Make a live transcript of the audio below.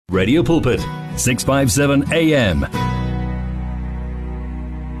Radio Pulpit, 657 AM.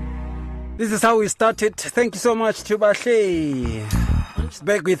 This is how we started. Thank you so much, Tubahle.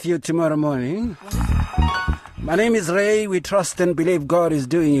 Back with you tomorrow morning. My name is Ray. We trust and believe God is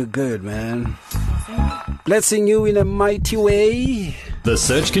doing you good, man. Blessing you in a mighty way. The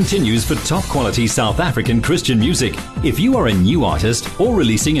search continues for top quality South African Christian music. If you are a new artist or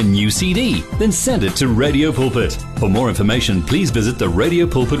releasing a new CD, then send it to Radio Pulpit. For more information, please visit the Radio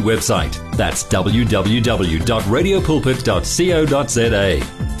Pulpit website. That's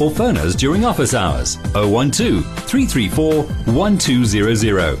www.radiopulpit.co.za. Or phone us during office hours 012 334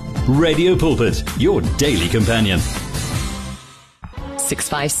 1200. Radio Pulpit, your daily companion.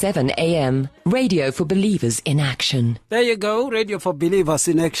 657 AM, Radio for Believers in Action. There you go, Radio for Believers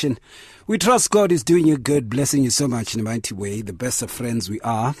in Action. We trust God is doing you good, blessing you so much in a mighty way. The best of friends we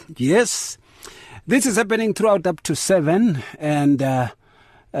are. Yes, this is happening throughout up to 7, and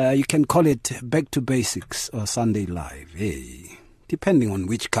you can call it Back to Basics or Sunday Live. Hey, depending on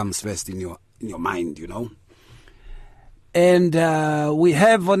which comes first in your mind, you know. And we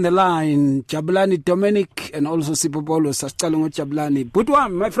have on the line Jabulani Dominic and also Sipopolo Sastalongo Jabulani.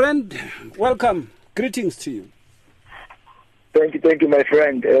 Budwam, my friend, welcome. Greetings to you. Thank you, my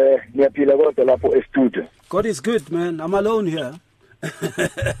friend. God is good, man. I'm alone here.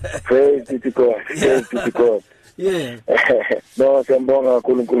 Praise be to God. Praise be to God. Yeah. No, let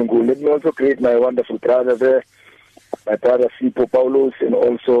me also greet my wonderful brother there, my brother Sipo Paulos, and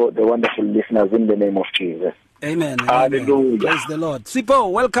also the wonderful listeners in the name of Jesus. Amen. Hallelujah. Praise the Lord.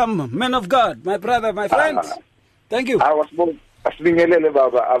 Sipo, welcome, man of God, my brother, my friend. Thank you. I was born. Asibingelele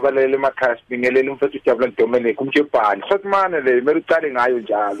baba abalele emakhaya sibingelele umfethu Jabulani Dominic umjebhani sokumane le meruqale ngayo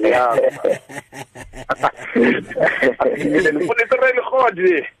njalo ya ngilele ufuna itrele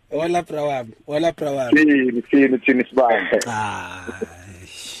khodi wala prawam thini sibani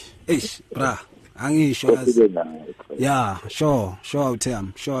bra angisho yeah sure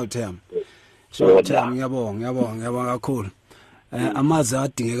utham ngiyabonga kakhulu amazi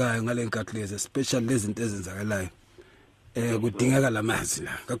adingekayo ngale nkathi lezi especially lezi zinto ezenzakalayo kudingeka lamazi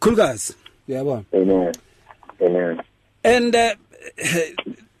la kakhulukazi uyabona. Amen. And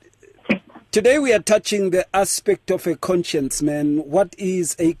today we are touching the aspect of a conscience, man. What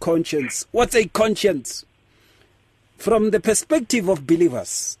is a conscience? What's a conscience? From the perspective of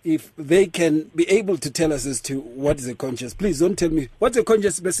believers, if they can be able to tell us as to what is a conscience. Please don't tell me what's a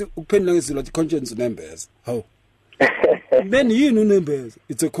conscience. Conscience numbers. How? Then you know numbers.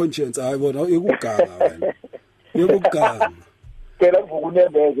 It's a conscience. I want to.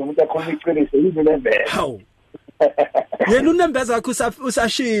 How? Yena unembeza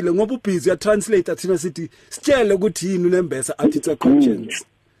usashile ngoba ubhizi ya translator thina sithi sitshele ukuthi yini unembeza athi it's a conscience.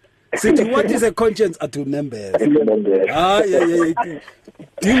 Sithi what is a conscience athi unembeza.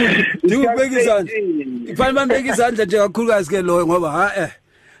 Dingu beka izandla. Kufanele bambeke izandla nje kakhulukazi ke lo ngoba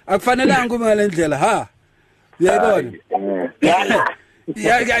akufanelanga kube ngale ndlela uyayibona.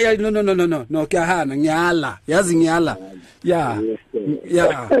 Yeah, no, ngiyala. Yazi ngiyala. Yeah,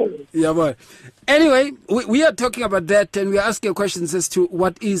 boy. Anyway, we are talking about that, and we are asking questions as to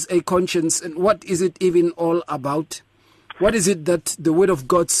what is a conscience and what is it even all about? What is it that the Word of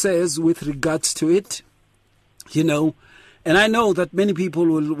God says with regards to it? You know, and I know that many people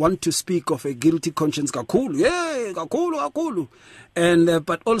will want to speak of a guilty conscience, kakulu, and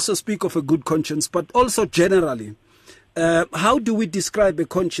but also speak of a good conscience, but also generally. How do we describe a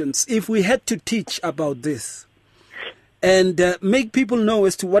conscience if we had to teach about this and make people know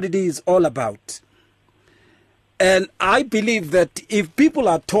as to what it is all about? And I believe that if people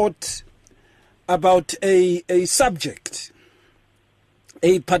are taught about a subject,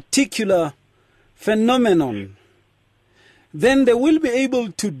 a particular phenomenon, then they will be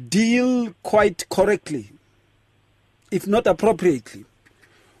able to deal quite correctly, if not appropriately,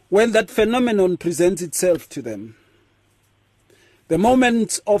 when that phenomenon presents itself to them. The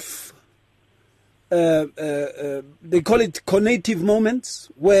moments of, they call it conative moments,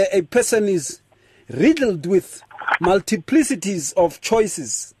 where a person is riddled with multiplicities of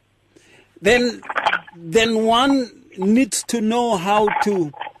choices, then one needs to know how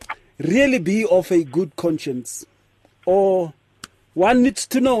to really be of a good conscience, or one needs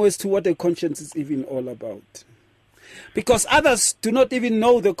to know as to what a conscience is even all about. Because others do not even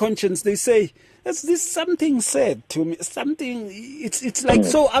know the conscience. They say, "Is this something said to me? Something, it's like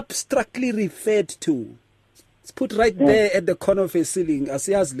so abstractly referred to. It's put right there at the corner of a ceiling.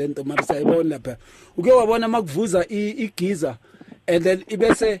 Asiyazi lento mara sayibona lapha. Uke wabona makuvuza igiza and then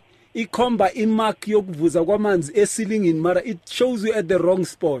ibese ikhomba imark yokuvuza kwamanzi esilingini mara it shows you at the wrong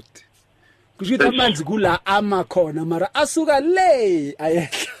spot. Kusho ukuthi amanzi kula ama khona mara asuka le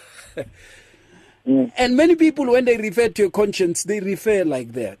ayehla. And many people, when they refer to a conscience, they refer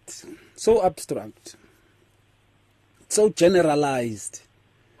like that. So abstract. So generalized.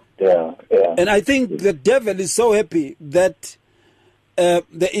 Yeah. And I think the devil is so happy that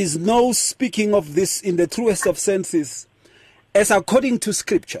there is no speaking of this in the truest of senses as according to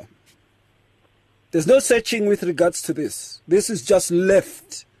Scripture. There's no searching with regards to this. This is just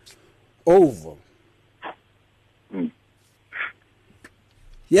left over.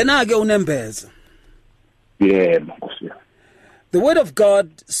 Yena ke unembeza. Yeah. The Word of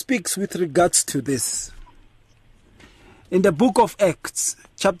God speaks with regards to this. In the book of Acts,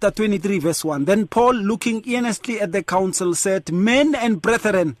 chapter 23, verse 1, then Paul, looking earnestly at the council, said, Men and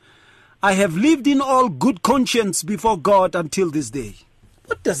brethren, I have lived in all good conscience before God until this day.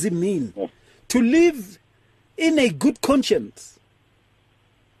 What does it mean to live in a good conscience?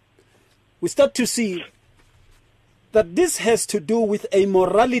 We start to see that this has to do with a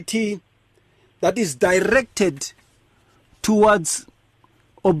morality that is directed towards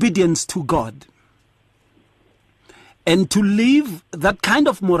obedience to God. And to live that kind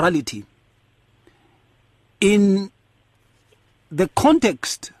of morality in the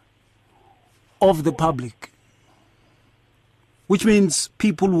context of the public, which means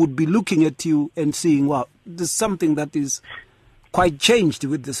people would be looking at you and seeing, wow, there's something that is quite changed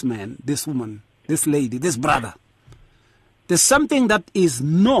with this man, this woman, this lady, this brother. There's something that is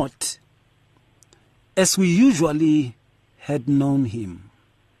not as we usually had known him.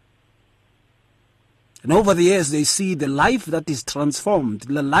 And over the years, they see the life that is transformed,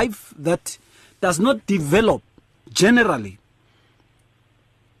 the life that does not develop generally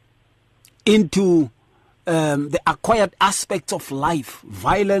into the acquired aspects of life,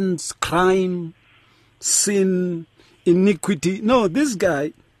 violence, crime, sin, iniquity. No, this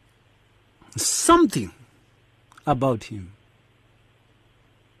guy, something about him.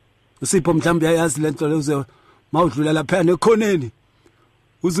 Usipho mhlambi ayazi lento lezo mawudlulela phela nekhoneni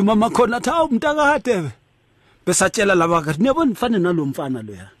uzimama khona athi awu mntakade besatshela laba kathi niyabona mfana nalomfana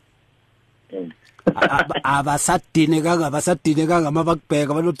loya abasadine kanga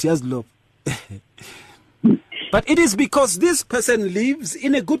mabakubheka balothi yazi lo. But it is because this person lives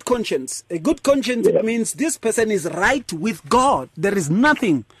in a good conscience. A good conscience, it means this person is right with God. There is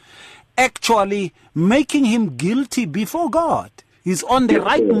nothing actually making him guilty before God. He's on the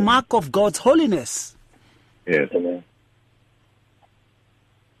right mark of God's holiness. Yes.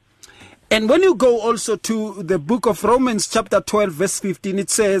 And when you go also to the book of Romans chapter 12 verse 15, it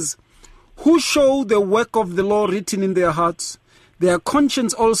says, who show the work of the law written in their hearts, their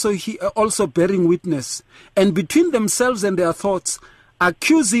conscience also bearing witness, and between themselves and their thoughts,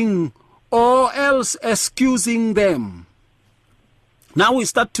 accusing or else excusing them. Now we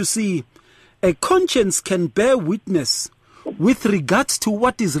start to see a conscience can bear witness with regards to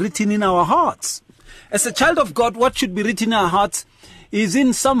what is written in our hearts. As a child of God, what should be written in our hearts is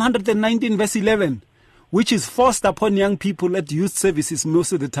in Psalm 119 verse 11, which is forced upon young people at youth services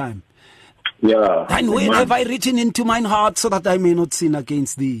most of the time. Yeah. Thine will have I written into mine heart so that I may not sin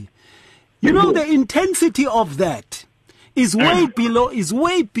against thee. You know, the intensity of that is way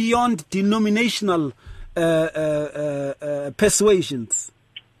beyond denominational persuasions.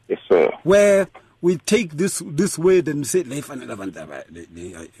 Yes, sir. Where we take this word and say,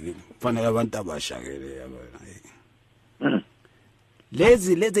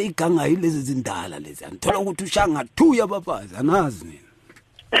 lezi iganga yilezi zindala lezi anthola ukuthi ushanga 2 yabafazi anazi nini.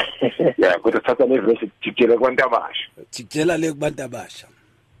 Yeah, kuthatha leverse tijela kubantu abasha. Tijela le kubantu abasha.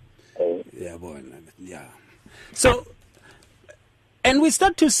 Yabona. Yeah. So, and we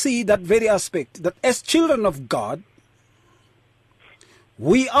start to see that very aspect, that as children of God,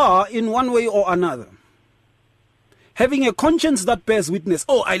 we are, in one way or another, having a conscience that bears witness.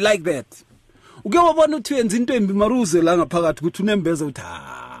 Oh, I like that. Uke wabona uthi yenza into embi maruze la ngaphakathi ukuthi unembeza uthi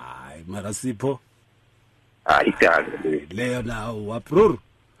hayi mara sipho. Ayidale. Leyo nawo waprur.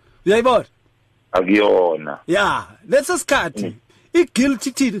 Uyayibona? Akuyona. Yeah, let's isikhathi.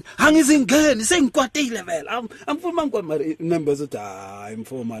 I-guilty thini angizingeni sengikwatile vela amfuma ngwamari numbers uthi hayi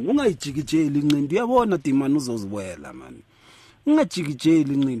mfowman ungayijikijeli incindi uyabona dimani uzoziwela man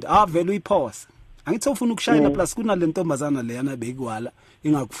ungajikijeli incindi vele uyiphosa angithi ufuna ukushayela plus kunale ntombazana leyana bekwala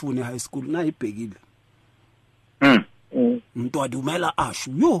ingakufuni e high school na ibhekile umuntu adumela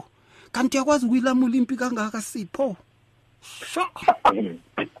ashu yo kanti yakwazi ukuyilamula impi kangaka Sipho sho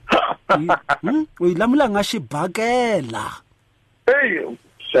uyilamula ngashi bhakela. Hey,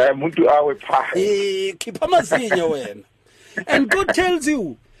 umuntu awe phansi. Khipha amazinyo wena. And God tells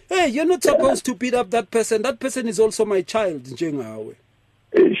you, hey, you're not supposed to beat up that person. That person is also my child, njengawe.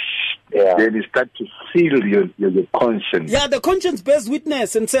 then you start to seal your conscience. Yeah, the conscience bears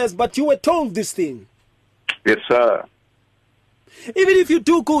witness and says, but you were told this thing. Yes, sir. Even if you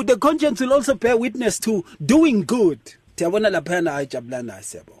do good, the conscience will also bear witness to doing good.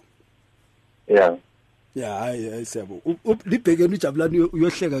 Yeah. Yeah, hayi siyabo. Libhekeni uJabulani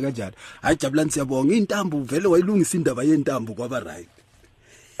uyohleka kanjani? Hayi Jabulani siyabonga intambo vele wayilungisa indaba yentambo kwaba right.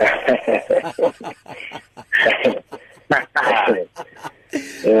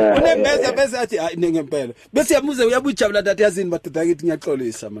 Unembeza bese athi hayi ngempela. Bese yamuze uyabujabula that yazini madoda akithi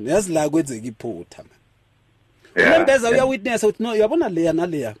ngiyaxolisa man. Yazi la kwenzeka iphutha man. Unembeza uya witness uthi no uyabona leya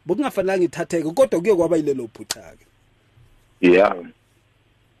naleya. Bokungafanele ngithatheke kodwa kuye kwaba yilelo phutha ke. Yeah.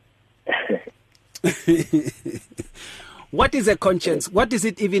 What is a conscience? What is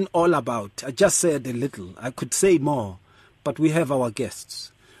it even all about? I just said a little. I could say more, but we have our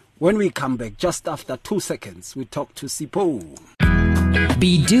guests. When we come back, just after 2 seconds, we talk to Sipho.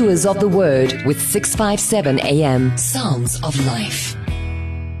 Be doers of the word with 657 AM. Songs of Life.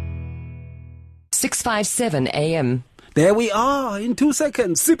 657 AM. There we are in 2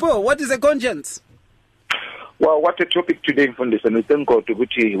 seconds. Sipho, what is a conscience? Well, what a topic today, Mfundisi, and we thank God to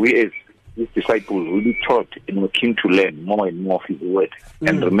which we as his disciples will be taught and we're keen to learn more and more of his word.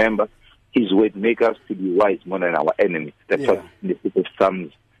 And remember, his word makes us to be wise more than our enemies. That's what the book of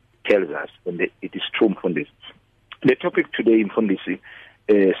Psalms tells us, and it is true, Mfundisi. The topic today, Mfundisi,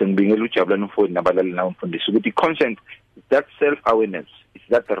 is the conscience, that self-awareness, it's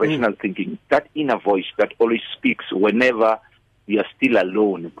that rational thinking, that inner voice that always speaks whenever you are still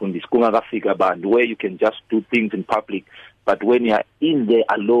alone, where you can just do things in public, but when you are in there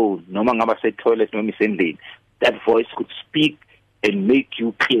alone, no man ever said toilet, no lane, that voice could speak and make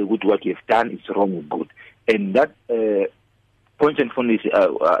you clear with what you have done is wrong or good. And that conscience,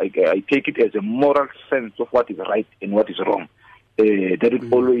 I take it as a moral sense of what is right and what is wrong. That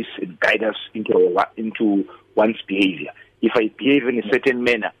would always guide us into one's behavior. If I behave in a certain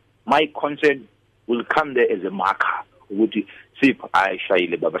manner, my conscience will come there as a marker. Sip I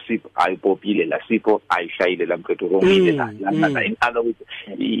shaile baba sip I popile la sipo I shaile la mketo romile la. In other words,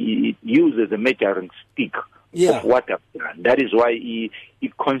 it uses a measuring stick of what I've done. That is why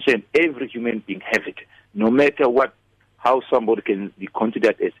it concerns every human being have it, no matter how somebody can be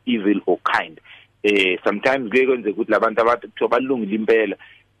considered as evil or kind. Sometimes but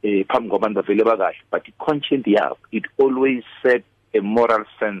the conscience, it always set a moral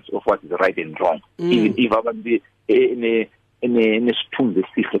sense of what is right and wrong, even if I be and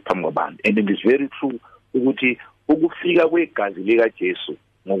it is very true ukuthi ukufika kwegazi lika Jesu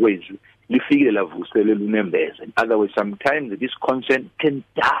ngokwethu lifike lavusele lunembeze. In other words, sometimes this conscience can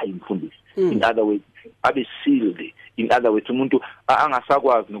die, Mfundisi. In other words, abe sealed. In other words, umuntu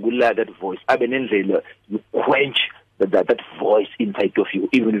angasakwazi nokulala that voice, abe nendlela you quench that voice inside of you,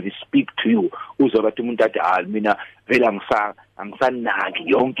 even if it speak to you. Uzobathi umuntu athi mina vele angisanaki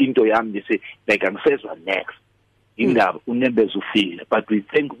yonke into yami nje like angisezwa next. But we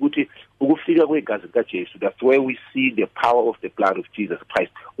think that's where we see the power of the blood of Jesus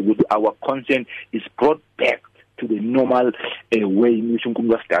Christ. Our conscience is brought back to the normal way in which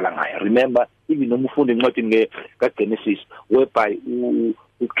remember, even in Genesis, whereby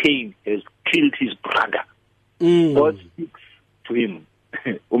Cain has killed his brother. God speaks to him.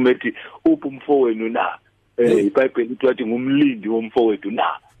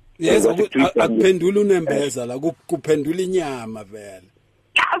 Yes, akuphendula unembeza la kuphendula inyama vele.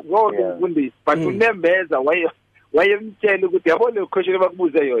 But unembeza wayemtshela ukuthi yabona ukhoshe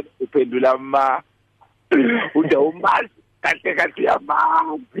bakubuza yona uphendula ma udaumbazi kahle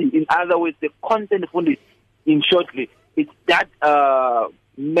yamazi. In other words, the content Mfundisi, in shortly, it's that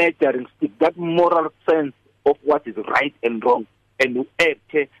measuring stick, that moral sense of what is right and wrong, and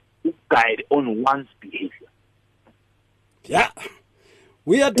to guide on one's behavior. Yeah.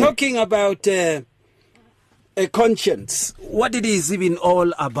 We are talking about a conscience. What it is even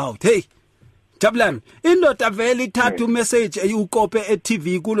all about. Hey, Jabulani, indoda vele ithatha message ayukope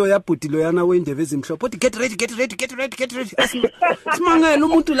e-TV kulo yabhudilo yana wendebe ezimhlophe. Uthi get ready. Simangela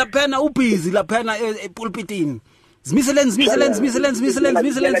umuntu laphana ubusy laphana epulpitini. Zmiselenzi.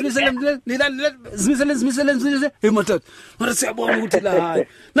 Hey mother, mara siyabona ukuthi la hayi.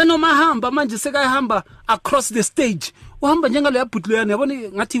 Nanoma hamba manje sekayahamba across the stage. Uhamba njengalo yabhudlo yana yabona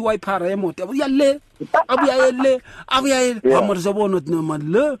ngathi wiper yemoto. Abuya hamba uzobona ukuthi noma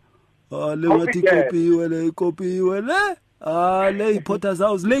le ngathi kopiwe le. Le Potter's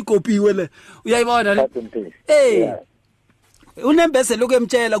house le kopiwe le. Uyayibona le. Hey. Unembese lokho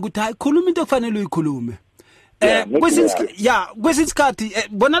emtshela ukuthi hayi khuluma into okufanele uyikhulume. Kwesinye isikhathi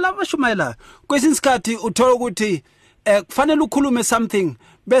bona laba shumayela kwesinye isikhathi uthola ukuthi kufanele ukhulume something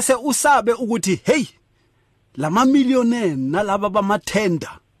bese usabe ukuthi hey lama millionaire nalaba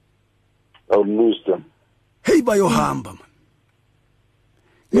bamatender I'll lose them. hey bayohamba man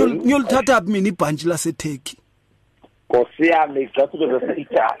ngiyolithatha mina ibhanji laseTurkey Kosiyami ngicathuke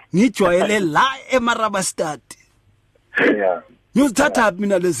zasithala. ngijwayele la eMarabastad Yeah. ngiyothatha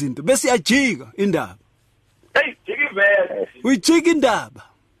mina lezi zinto bese iyajika indaba Hey, jiki vele. uyijika indaba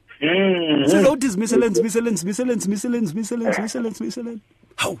sizawuthi miselenzi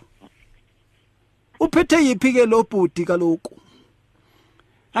hawu uphethe yiphi ke lo bhudi kaloku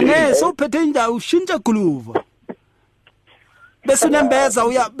angeke sowuphethe indawo ushintsha guluva bese unembeza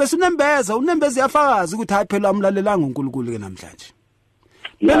yafakaza ukuthi hayi phela amlalelanga uNkulunkulu ke namhlanje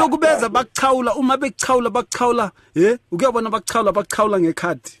belokhu beza bakuchawula uma bekuchawula ukuyabona bakuchawula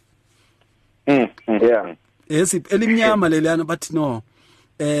ngekhadi Yeah. yes elimnyama leliyana bathi no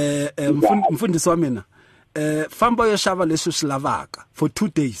mfundisi wami mina famba yoshava leso silavaka for 2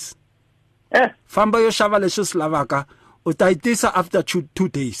 days famba yoshava leso silavaka utayitisa after 2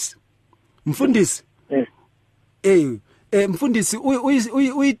 days mfundisi mfundisi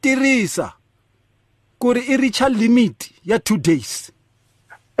uyitirisa kuri i-reach limit ya 2 days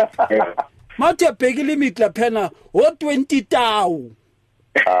mawuthi yabheka limit laphana 20 tawu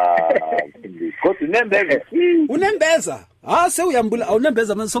Kodwa unembeza sewuyambula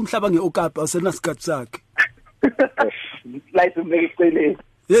awunembeza manje somhlaba ngeOkapi awusenasikhathi sakhe like to make it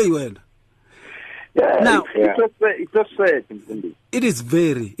hey wena now it's just sad. it is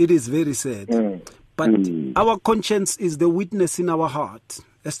very sad but our conscience is the witness in our heart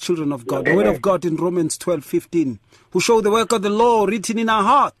as children of God. The word of God in Romans 12:15 who show the work of the law written in our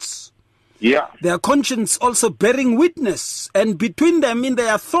hearts. Yeah. Their conscience also bearing witness, and between them in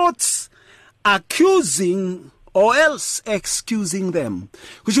their thoughts accusing or else excusing them.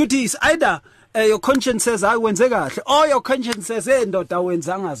 Which is either your conscience says I wenze kahle or your conscience says ndoda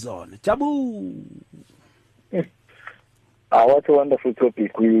wenzanga zona. Jabu. What a wonderful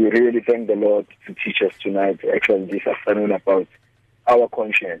topic. We really thank the Lord to teach us tonight, actually this afternoon, about our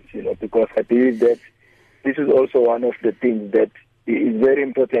conscience, because I believe that this is also one of the things that is very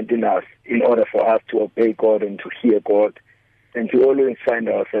important in us in order for us to obey God and to hear God and to always find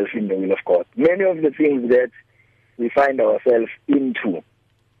ourselves in the will of God. Many of the things that we find ourselves into,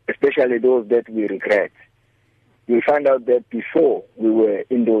 especially those that we regret, we find out that before we were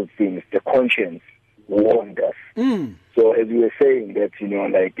in those things, the conscience warned us. So as we were saying that,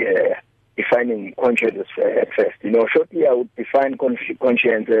 defining conscience at first, shortly I would define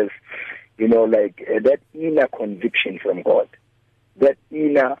conscience as, that inner conviction from God. That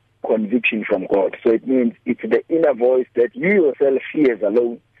inner conviction from God. So it means it's the inner voice that you yourself hears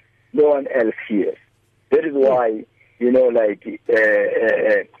alone, no one else hears. That is why, you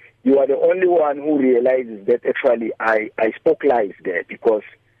are the only one who realizes that actually I spoke lies there because,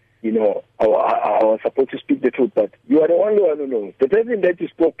 I was supposed to speak the truth, but you are the only one who knows. The person that you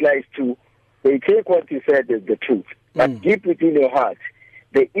spoke lies to, they take what you said as the truth. But deep within your heart,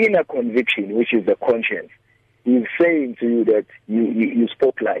 the inner conviction, which is the conscience, is saying to you that you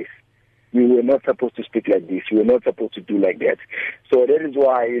spoke lies. You were not supposed to speak like this. You were not supposed to do like that. So that is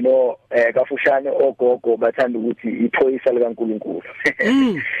why, kafushane ogogo bathanda ukuthi iphoyisa likaNkulunkulu.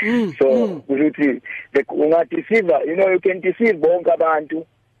 So ukuthi ungadeceive, you can deceive bonke abantu,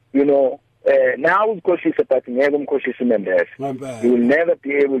 now ukhohlisa but ngeke umkhohlise members. You will never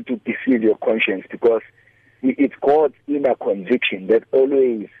be able to deceive your conscience because it's God's inner conviction that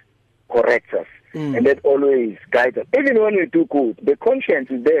always corrects us. And that always guides us. Even when we do good, the conscience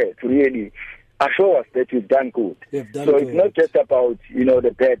is there to really assure us that we've done good. It's not just about,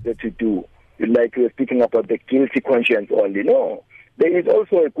 the bad that you do, like we were speaking about the guilty conscience only. No, there is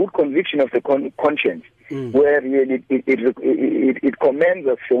also a good conviction of the conscience where really it commends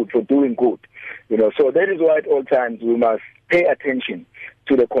us for doing good. So that is why at all times we must pay attention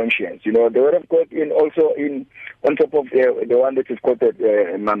to the conscience. The word of God on top of the one that is quoted,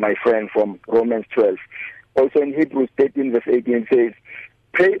 my friend from Romans 12, also in Hebrews 13 verse 18 says,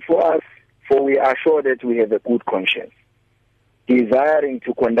 pray for us, for we are sure that we have a good conscience, desiring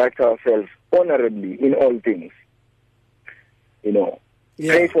to conduct ourselves honorably in all things.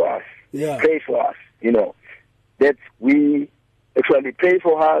 Pray for us. Pray for us. That we actually pray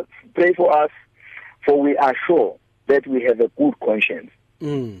for us, for we are sure that we have a good conscience.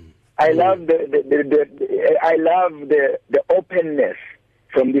 I love the openness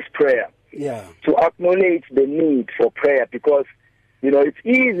from this prayer. To acknowledge the need for prayer because it's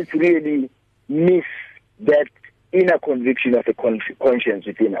easy to really miss that inner conviction of the conscience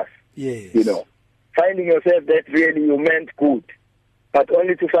within us. Finding yourself that really you meant good, but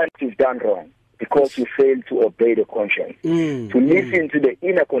only to find you've done wrong. because you fail to obey the conscience, to listen to the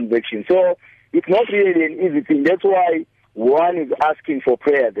inner conviction. So it's not really an easy thing. That's why one is asking for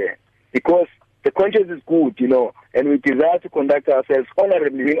prayer there, because the conscience is good, and we desire to conduct ourselves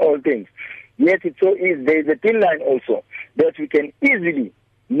honorably in all things. Yet it's so easy. There is a thin line also that we can easily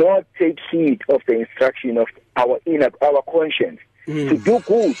not take heed of the instruction of our conscience to do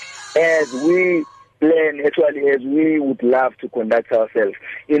good as we plan, actually, as we would love to conduct ourselves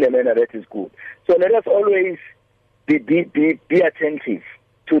in a manner that is good. So let us always be attentive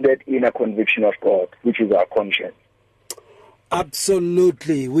to that inner conviction of God, which is our conscience.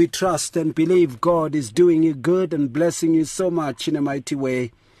 Absolutely. We trust and believe God is doing you good and blessing you so much in a mighty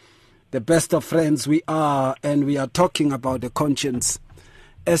way. The best of friends we are, and we are talking about the conscience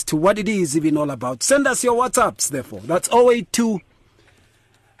as to what it is even all about. Send us your WhatsApps, therefore. That's 082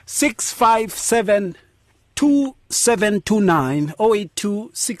 657 2729.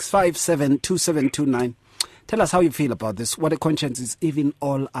 082 657 2729. Tell us how you feel about this, what a conscience is even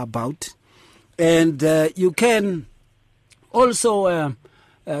all about. And you can also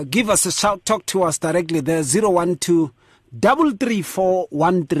give us a shout, talk to us directly there, 012 334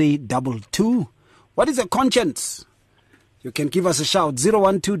 1322. What is a conscience? You can give us a shout,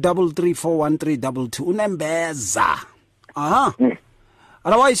 012 334 1322. Unembeza.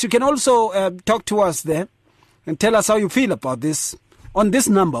 Otherwise, you can also talk to us there and tell us how you feel about this on this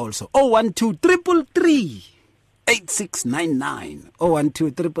number also, 012 333 8699.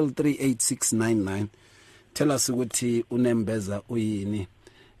 012 333 8699. Tell us ukuthi unembeza uyini.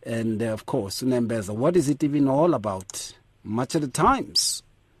 And of course, unembeza, what is it even all about? Much of the times,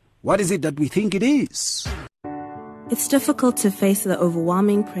 what is it that we think it is? It's difficult to face the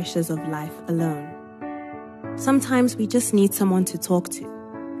overwhelming pressures of life alone. Sometimes we just need someone to talk to,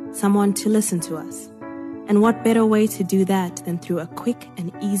 someone to listen to us. And what better way to do that than through a quick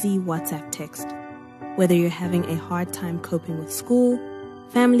and easy WhatsApp text? Whether you're having a hard time coping with school,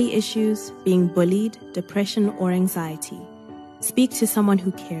 family issues, being bullied, depression, or anxiety, speak to someone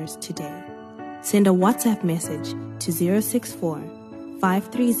who cares today. Send a WhatsApp message to 064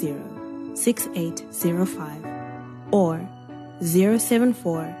 530 6805 or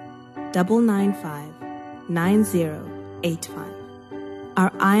 074 995 9085.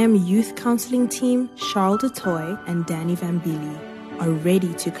 Our I Am Youth Counseling team, Charles DeToy and Danny Vambili, are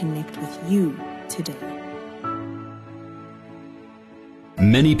ready to connect with you today.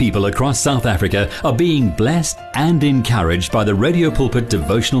 Many people across South Africa are being blessed and encouraged by the Radio Pulpit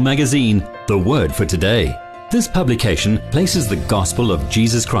devotional magazine, The Word for Today. This publication places the gospel of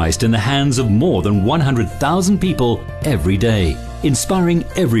Jesus Christ in the hands of more than 100,000 people every day, inspiring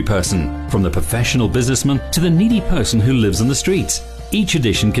every person, from the professional businessman to the needy person who lives on the streets. Each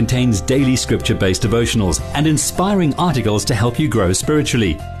edition contains daily scripture-based devotionals and inspiring articles to help you grow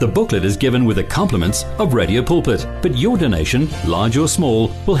spiritually. The booklet is given with the compliments of Radio Pulpit, but your donation, large or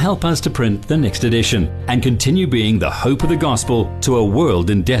small, will help us to print the next edition and continue being the hope of the gospel to a world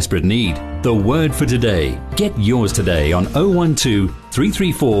in desperate need. The Word for Today. Get yours today on 012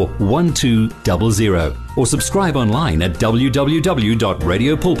 334 1200 or subscribe online at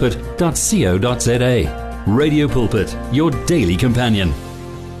www.radiopulpit.co.za. Radio Pulpit, your daily companion.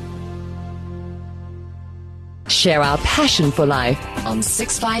 Share our passion for life on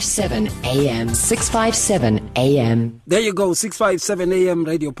 657 AM. 657 AM. There you go, 657 AM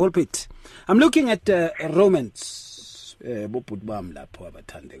Radio Pulpit. I'm looking at Romans. 1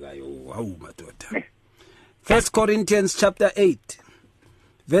 Corinthians chapter 8,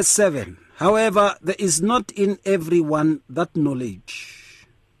 verse 7. However, there is not in everyone that knowledge.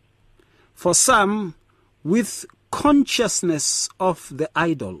 For some, with consciousness of the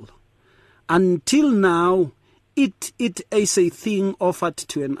idol, until now it is a thing offered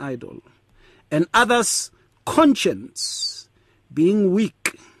to an idol, and others' conscience, being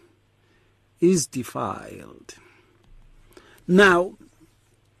weak, is defiled. Now,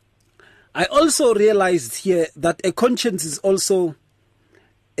 I also realized here that a conscience is also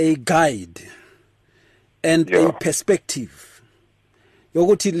a guide and a perspective.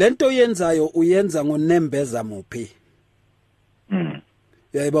 Yokuthi lento yenzayo uyenza ngonembeza muphi.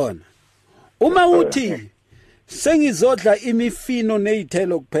 Uyayibona? Uma uthi sengizodla imifino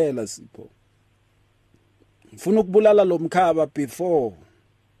nezithelo kuphela Sipho. Ngifuna ukubulala lo mkhaba before.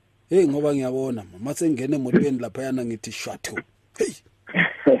 Hey ngoba ngiyabona mama sengene emotweni lapha yana ngithi shwathu. Hey.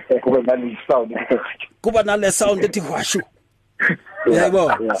 Kuba nale sound ethi hwashu.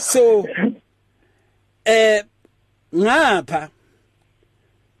 Uyayibona? So ngapha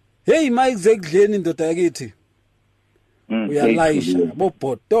hey Mike zekudleni indoda yakithi uyalayisha bo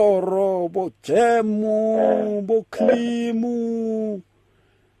botoro bo jemu bo klimu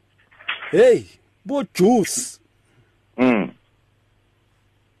hey bo juice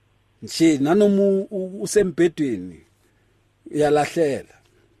nje nanoma usembedweni uyalahlela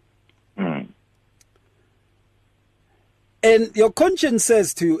and your conscience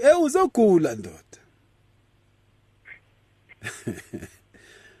says to you uzogula ndoda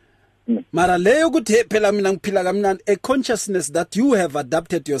mara leyo ukuthi phela mina ngiphila kamnandi a consciousness that you have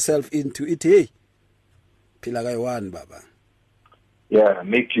adapted yourself into it hey phila kayi-one baba yeah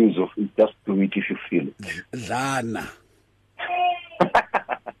make use of it, just do it if you feel it dlana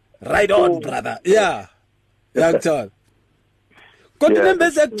right on brother yeah yakuthola kodwa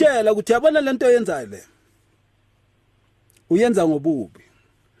nembeze ekutshela ukuthi yabona lento oyenzayo le uyenza ngobubi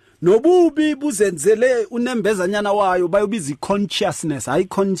nobubi buzenzele unembezanyana wayo bayobiza i-consciousness hayi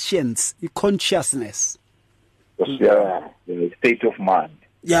conscience i-consciousness yeah the state of mind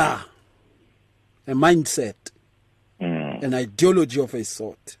yeah a mindset an ideology of a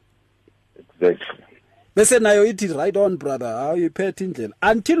sort exactly bese nayo ithi right on brother awuyiphethe indlela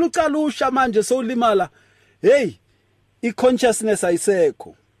until ucala usha manje sowulimala hey i-consciousness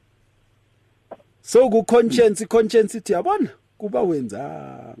ayisekho so ku-conscience i-conscience ithi yabona kuba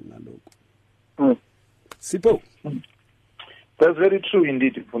wenzanga lokho Sipho that's very true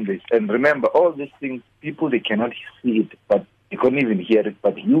indeed Mfundisi and remember all these things people they cannot see it but you can't even hear it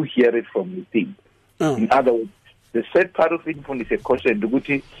but you hear it from within in other words the sad part of it Mfundisi conscience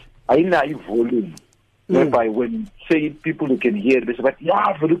ukuthi ayinayo volume whereby when you say it, people who can hear it, they say, but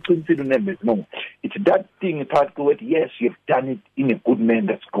yeah, no, it's that thing part to it. Yes, you've done it in a good man.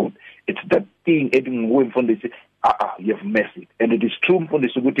 That's good. It's that thing. When they say, you have messed it, and it is true.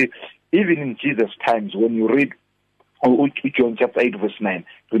 Even in Jesus' times, when you read John chapter 8 verse 9,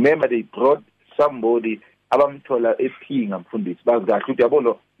 remember they brought somebody. But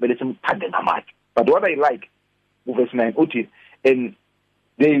what I like, verse 9, and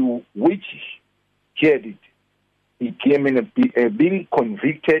they which heard it, he came in being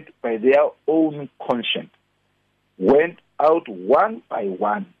convicted by their own conscience, went out one by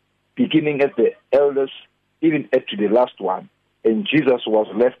one, beginning at the eldest, even up to the last one, and Jesus was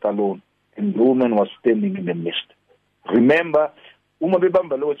left alone, and the woman was standing in the midst. Remember,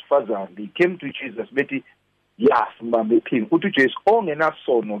 they came to Jesus, Betty, yes, Mbambe King, Utujes, on and us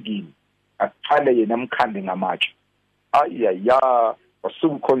saw no gin, a Tale and I'm canning a match. Was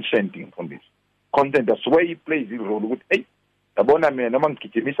so consenting from this. Content that's where he plays his role with hey abona mina noma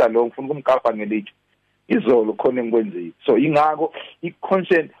ngigijimisa lo ngifuna ukumkapa ngelithi izolo khona engikwenzi so ingago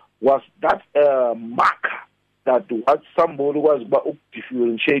i-consent was that marker that what somebody was about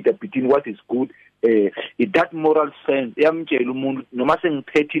differentiate between what is good in that moral sense yamtshela umuntu noma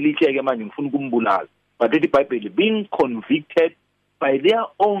sengiphethile ihleke manje ngifuna ukumbulala but the Bible being convicted by their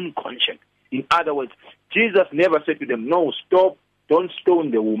own conscience. In other words, Jesus never said to them, no, stop, don't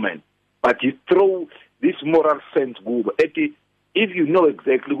stone the woman. But he throw this moral sense over. If you know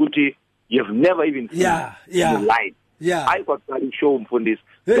exactly what you've never even seen the light. Yeah. I got to show them from this.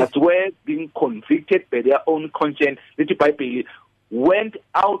 That's where being convicted by their own conscience, the Bible went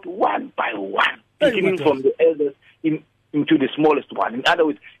out one by one, beginning from the eldest into the smallest one. In other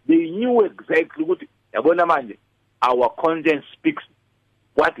words, they knew exactly what our conscience speaks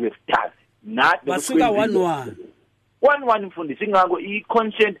what we've done. Not the one from the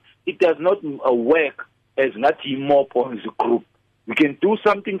conscience. It does not work as not more on the group. We can do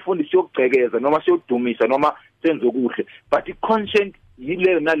something for the show together, no matter to me, no matter but the conscience,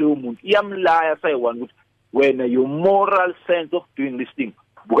 when your moral sense of doing this thing,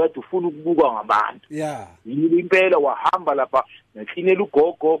 yeah.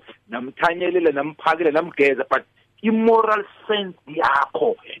 But immoral sense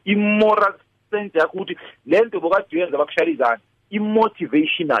immoral sense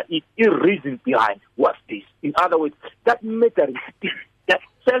immotivational, reason behind what's this. In other words, that metaphysics, that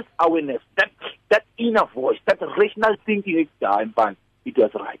self-awareness, that inner voice, that rational thinking, it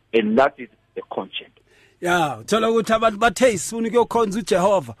was right. And that is the conscience. Yeah, thola ukuthi abantu bathe isifuna ukuyokhonza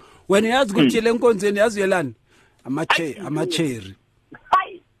uJehova. Wena yazi ukuthi le nkonzweni yaziyelani? Ama-cherry.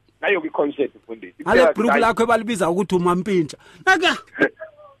 Hayi, nayo ku-conscience mfundisi. Ale group lakho ebalibiza ukuthi umampintsha. Naka.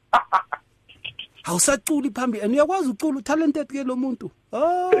 Awusaculi phambili and uyakwazi ucula talented ke lo muntu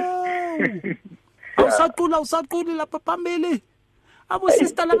awusaculi lapha phambili abo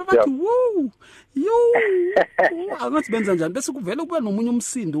sister laba bathi woo angathi benza njani bese kuvela kuba nomunye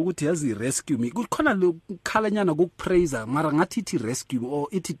umsindo ukuthi yazi rescue me kukhona lo khalanyana kokupraise mara ngathi ithi rescue or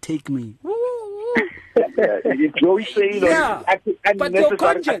ithi take me but your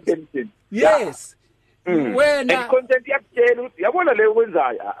conscience yes wena content yakutshela ukuthi yabona leyo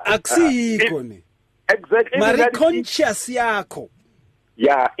kwenzayo akusikho ne exactly mari conscious yakho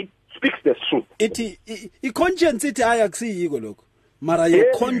speaks the truth. I-conscience ithi hayi akusiyiko lokho. Mara your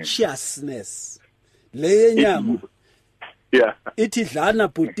consciousness. Le nyama. Yeah. Ithi dlana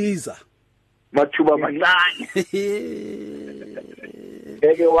bhutiza. Mathuba mancane.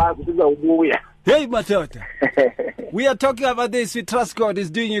 Ngeke wazi uzawubuya. Hey, Matota. We are talking about this. We trust God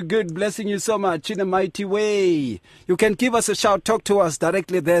is doing you good, blessing you so much in a mighty way. You can give us a shout, talk to us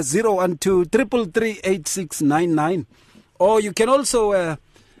directly there, 012-333-8699. Or you can also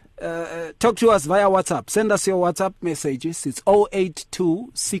talk to us via WhatsApp. Send us your WhatsApp messages. It's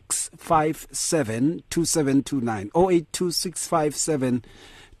 082-657-2729.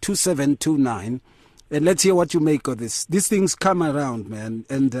 082-657-2729. And let's hear what you make of this. These things come around, man.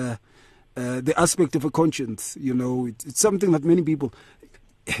 And the aspect of a conscience, you know, it's something that many people.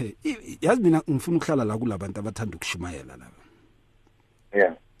 Yeah.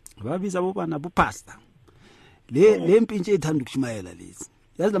 Babiza bobana bo pastor. Le mpintshe ethanda ukushumayela lezi.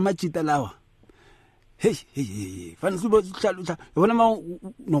 Yazi lamajita lawa. Hey. Fanele uhlala yabona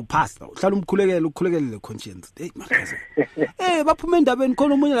no pastor. Uhlala ukukhulekela le conscience. Hey makaze. Baphuma endabeni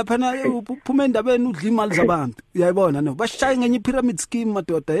khona umunye lapha uphuma endabeni udla imali zabantu. Uyayibona no. Bashaya ngenye pyramid scheme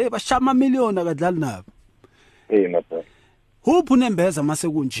madoda. Bashama million akadlali nabo. Madoda. Hope unembeza mase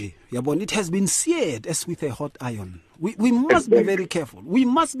kunje. Yabona, it has been seared as with a hot iron. We must be very careful. We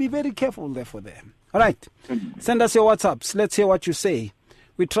must be very careful therefore there. All right. Send us your WhatsApps. Let's hear what you say.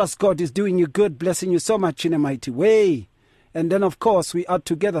 We trust God is doing you good, blessing you so much in a mighty way. And then, of course, we are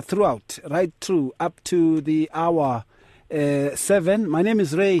together throughout, right through, up to the hour 7. My name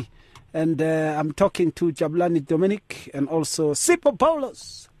is Ray, and I'm talking to Jabulani Dominic and also Sipho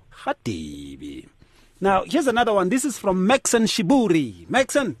Paulos Khatibi. Now, here's another one. This is from Maxon Shiburi.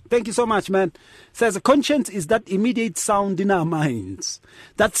 Maxon, thank you so much, man. Says, conscience is that immediate sound in our minds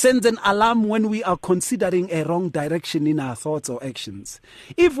that sends an alarm when we are considering a wrong direction in our thoughts or actions.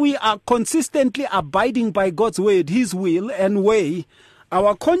 If we are consistently abiding by God's word, His will and way,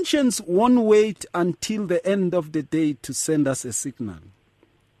 our conscience won't wait until the end of the day to send us a signal.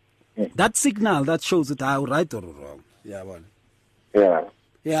 That signal that shows it how right or wrong. Yeah, man.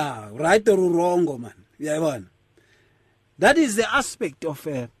 Yeah, right or wrong, man. Yeah, man. That is the aspect of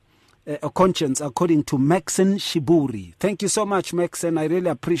a conscience, according to Maxon Shiburi. Thank you so much, Maxon. I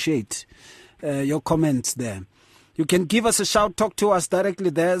really appreciate your comments there. You can give us a shout, talk to us directly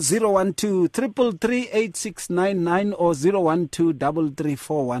there, 012-333-8699 or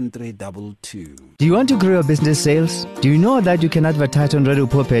 012-334-1322. Do you want to grow your business sales? Do you know that you can advertise on Radio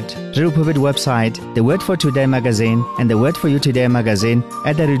Pulpit website, the Word for Today magazine, and the Word for You Today magazine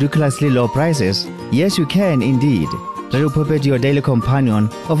at the ridiculously low prices? Yes, you can indeed. Radio Pulpit, your daily companion,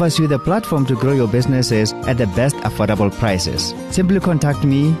 offers you the platform to grow your businesses at the best affordable prices. Simply contact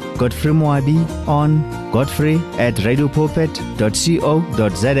me, Godfrey Moabi, on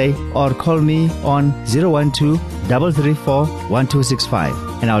godfrey@radiopulpit.co.za or call me on 012-334-1265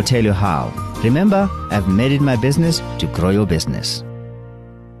 and I'll tell you how. Remember, I've made it my business to grow your business.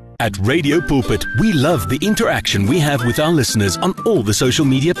 At Radio Pulpit, we love the interaction we have with our listeners on all the social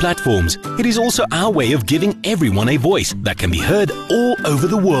media platforms. It is also our way of giving everyone a voice that can be heard all over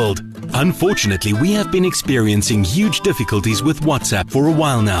the world. Unfortunately, we have been experiencing huge difficulties with WhatsApp for a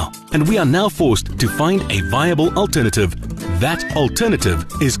while now, and we are now forced to find a viable alternative. That alternative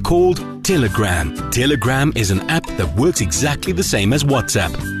is called Telegram. Telegram is an app that works exactly the same as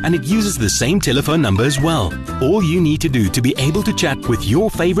WhatsApp, and it uses the same telephone number as well. All you need to do to be able to chat with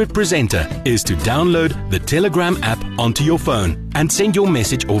your favorite presenter is to download the Telegram app onto your phone and send your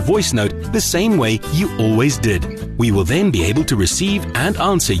message or voice note the same way you always did. We will then be able to receive and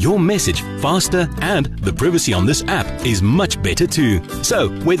answer your message faster, and the privacy on this app is much better too. So,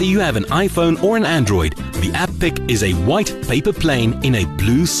 whether you have an iPhone or an Android, the app pic is a white paper plane in a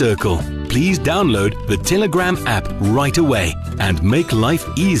blue circle. Please download the Telegram app right away and make life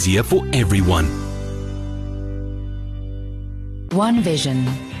easier for everyone. One vision,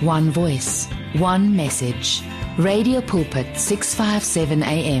 one voice, one message. Radio Pulpit 657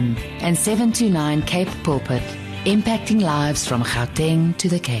 AM and 729 Cape Pulpit, impacting lives from Gauteng to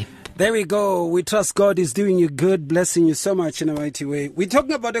the Cape. There we go. We trust God is doing you good, blessing you so much in a mighty way. We're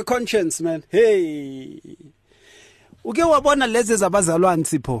talking about the conscience, man. Hey. Uke wabona lezi zabazalwane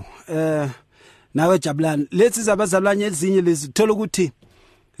Sipho. Nawe Jabulani, lezi zabazalwane ezinye lezi thola ukuthi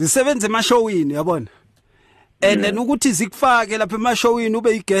zisebenza emashowini, yabona. And then ukuthi zikufake lapha emashowini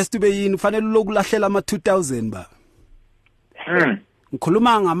ube igest ube yini kufanele ulokulahlela ama 2000 ba.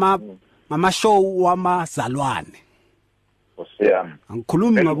 Ngikhuluma ngama-show wamazalwane. Osiyami.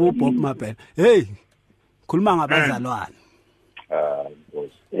 Angikhulumi ngabo Bob Mabel. Hey. Ngikhuluma ngabazalwane.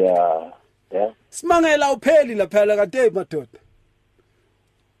 Yeah. Simangela upheli lapha kade madoda.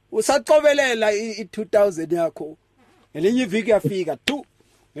 usaqobelela i2000 yakho elinye iviki yafika 2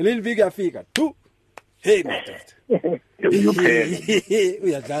 elinye iviki yafika 2 hey madoda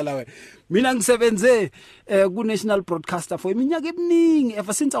uyadlala wena mina ngisebenze ku national broadcaster for iminyaka eminingi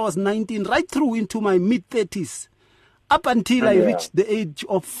ever since I was 19 right through into my mid 30s up until I reached the age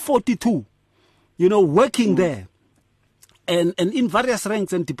of 42 you know working there and in various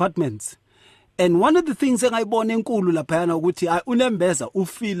ranks and departments. And one of the things engayibona enkulu lapha yana ukuthi unembeza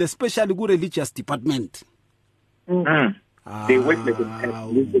ufeel especially ku religious department. They work like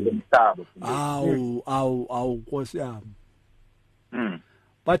themselves. Nkosi yami.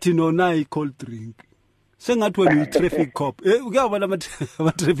 But you know na cold drink. Sengathi wena traffic cop. Uyabona ama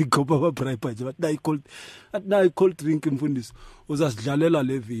traffic cop ababribe nje but na cold drink mfundisi uzasidlalela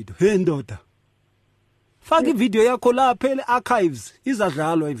le video. Hey ndoda. Faka ivideo yakho lapha ele archives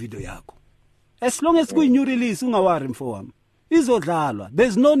izadlalwa ivideo yakho. As long as ku-new release, ungawari mfowami. Izodlalwa.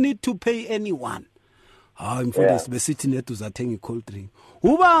 There's no need to pay anyone. Hayi mfundisi besithi nethu uzathenga i-cold drink.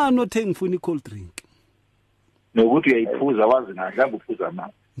 Ubani othenga ufuna i-cold drink? Nokuthi uyayiphuza wazi na mhlawumbe uphuza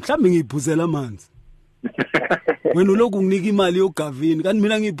amanzi. Mhlawumbe ngiyiphuzela amanzi. Wena uloku unginika imali yogavini kanti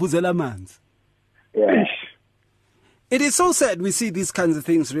mina ngiyiphuzela amanzi. Yeah. It is so sad we see these kinds of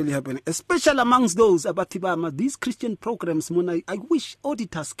things really happening, especially amongst those abatibama. These Christian programs, Mona, I wish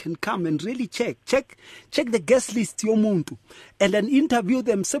auditors can come and really check the guest list yomuntu and then interview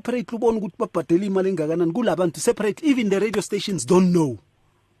them separate. To separate. Even the radio stations don't know.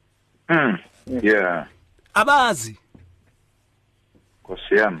 Yeah. Abazi.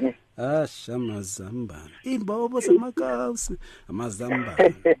 Kosiyami. Shamazamba. Imbobo samakausi.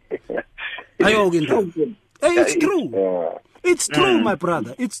 Amazamba. Ayoginda. Hey, it's true. It's true, my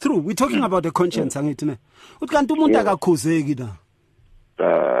brother. It's true. We're talking about the conscience, angitine. Utkanti umuntu akakhuzeki na.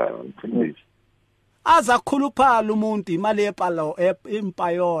 Azakhuluphala umuntu imali epalo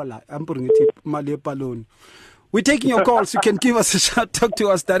empayola. Ampuri ngithi imali epaloni. We're taking your calls. You can give us a shout. Talk to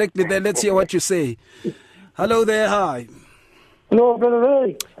us directly there. Let's hear what you say. Hello there. Hi. Hello,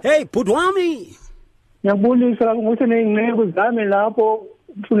 brother. Hey, Pudwami. Ngiyabulisa ukuthi nengcebo zami lapho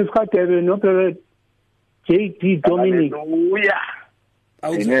ufuna isikhathi no brother. JP Dominic. Hallelujah.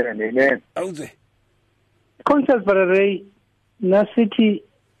 Amen. Conscious brother, na city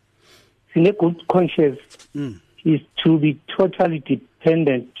in a good conscience is to be totally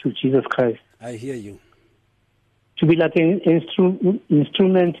dependent to Jesus Christ. I hear you. To be like an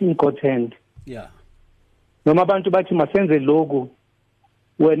instrument in God's hand. Yeah. Noma abantu bathi masenze logo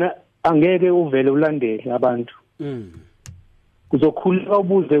wena angeke uvele ulandele abantu. Kuzokhuleka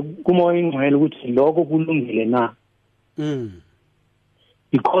ubuze kumoya ingcwele ukuthi lokho kulungile na.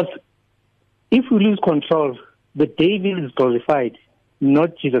 Because if we lose control, the devil is glorified,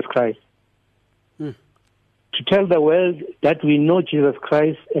 not Jesus Christ. To tell the world that we know Jesus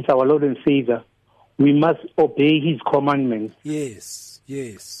Christ as our Lord and Savior, we must obey His commandments. Yes,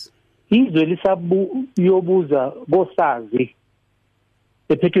 yes. Izwe lisabu yobuza bosazi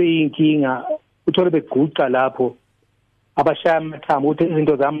bephethwe inkinga uthole beguqa lapho abashaya amathambo ukuthi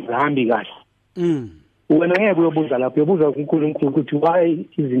izinto zami zihambi kahle. Wena ngeke uyobuza lapho uyobuza uNkulunkulu ukuthi why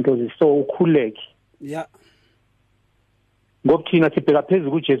izinto ziso ukhuleke. Yeah. Ngoba thina sibheka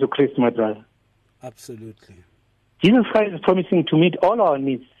phezulu kuJesu Christ, my brother. Absolutely. Jesus Christ is promising to meet all our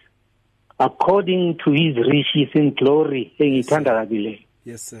needs according to His riches in glory. Yes,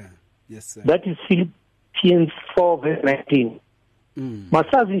 sir. Yes, sir. That is Philippians 4 verse 19.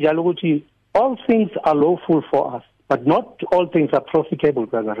 Masazi njalo ukuthi all things are lawful for us, but not all things are profitable,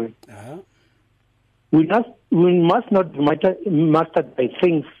 brother. We must not be mastered by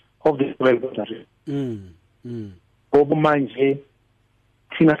things of this world, brother. Ngoba manje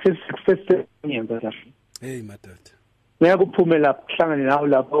thina sesisuccess brother. Hey madod. Uyakuphumela kuhlangana nawo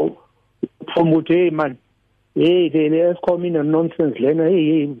lapho uphuma uthi hey man, hey let's come in nonsense lena,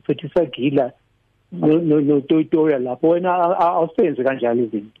 hey mfethisa gila no toitoya lapho wena awusenze kanjalo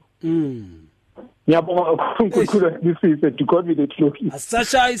izinto. Ngiyabonga uNkulunkulu nisise to God be the glory.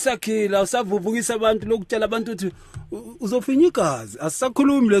 Asashaya isakhila usavuvukisa abantu lokutshela abantu ukuthi uzofinya igazi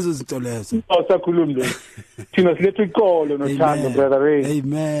asisakhulumi lezo zinto lezo. Awusakhulumi lezo. Thina silethe iqolo nothando brother.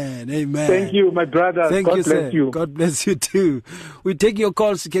 Amen. Amen. Thank you my brother. Thank God you, bless sir. you. God bless you too. We take your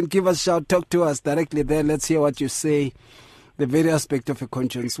calls. You can give us a shout. Talk to us directly there. Let's hear what you say. The very aspect of a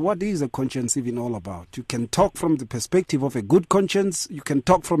conscience. What is a conscience even all about? You can talk from the perspective of a good conscience. You can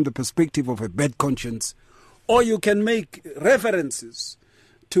talk from the perspective of a bad conscience. Or you can make references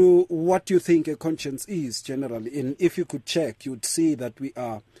to what you think a conscience is generally. And if you could check, you'd see that we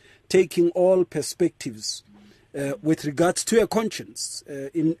are taking all perspectives with regards to a conscience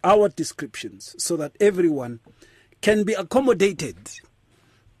in our descriptions so that everyone can be accommodated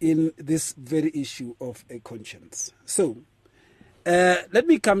in this very issue of a conscience. So, let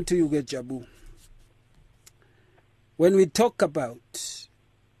me come to you, Jabu. When we talk about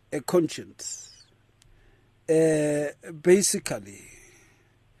a conscience, basically,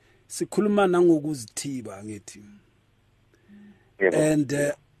 sikhuluma nangokuzithiba ngithi.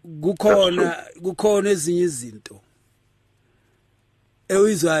 And kukhona ezinye izinto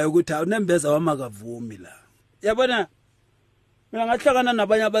ewizwayo ukuthi awunembeza wamakavumi la. Yabona mina ngahlangana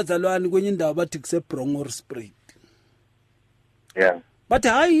nabanye abazalwane kwenye indawo bathi kuseBrongorspruit. Yeah. But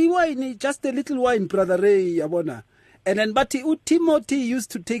hayi wine, just a little wine, brother Ray, yabona. And then but Timothy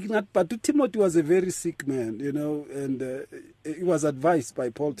used to take that, but Timothy was a very sick man, you know, and he was advised by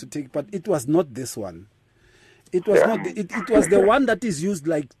Paul to take, but it was not this one. It was not. It was the one that is used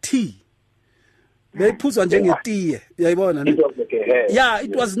like tea. They put on tea. Yeah,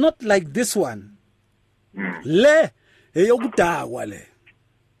 it was not like this one. Le, le.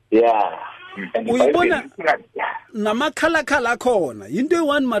 Yeah. Uyibona namakhala khala khona into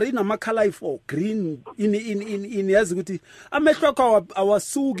one marina makhala i4 green in yazi ukuthi amehlo akho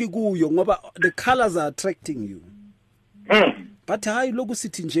awasuki kuyo ngoba the colors are attracting you. But hayi lokhu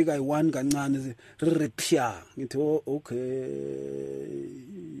sithi nje kayi1 kancane rephya ngithi okay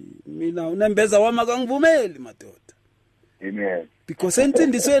mina unembeza wama kangivumeli madoda. Amen. Because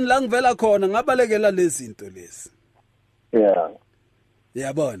entindisweni la ngivela khona ngabalekela lezi zinto lezi. Yeah.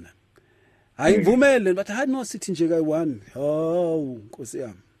 Yabona. Ayivumele but hayi no sithi nje kayi1. Oh Nkosi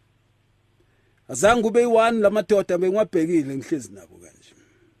yami. Azange ube yi1 lamadoda bengwabhekile ngihlezi nabo kanje.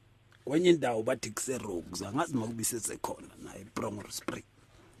 Kwenye indawo bathi kuseRogues angazi makubise sekhona na eBrongorspruit.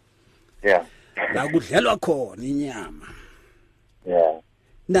 Yeah. La kudlelwa khona inyama. Yeah.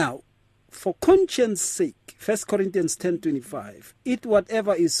 Now, for conscience sake, 1 Corinthians 10:25, eat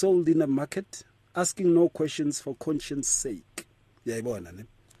whatever is sold in the market, asking no questions for conscience sake. Yayibona ne?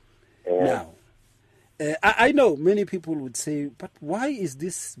 Now, I know many people would say, but why is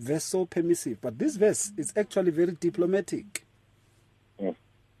this verse so permissive? But this verse is actually very diplomatic.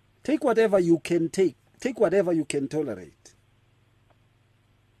 Take whatever you can take. Take whatever you can tolerate.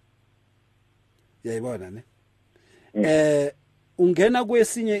 Yayibona ne? Ungena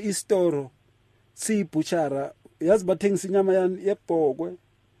kwesinye istoro sibuchara yazi bathengisa inyama yebhokwe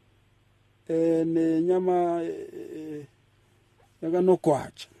nenyama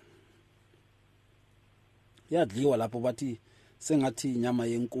yakanogwaja yadliwa lapho bathi sengathi inyama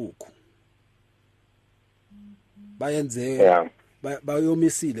yenkukhu bayenze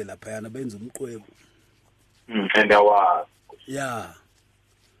bayomisile lapha yana benza umqwebu and our yeah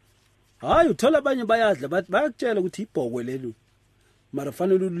hayi uthola abanye bayadla bathi bayakutshela ukuthi ibhokwe lelo mara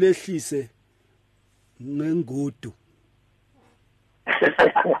fanele ulehlise ngengudu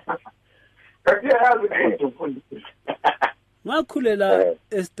ngakhulela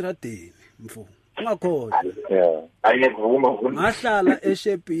estradeni mfo ngakhoza ayevuma ngahlala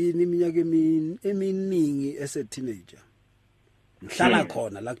eShebhini iminyaka eminingi teenager ngihlala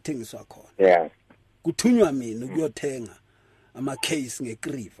khona la kuthengiswa khona kuthunywa mina ukuyothenga ama case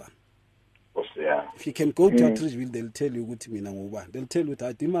ngeKriva. If you can go to Atteridgeville, they'll tell you ukuthi mina ngubani. They'll tell you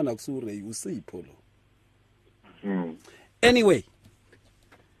that imana kusure usipho lo. Anyway,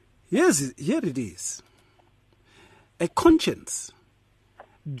 here it is. A conscience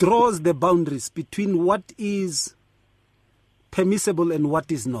draws the boundaries between what is permissible and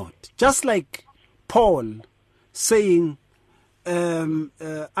what is not. Just like Paul saying,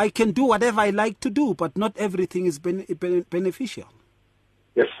 I can do whatever I like to do, but not everything is beneficial.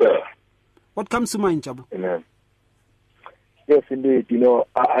 Yes, sir. What comes to mind, Jabu? Amen. Yes, indeed. You know,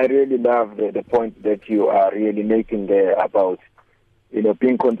 I really love the point that you are really making there about, you know,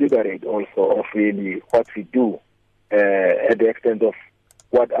 being considerate also of really what we do at the extent of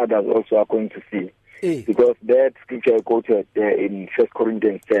what others also are going to see. Because that scripture I quoted in 1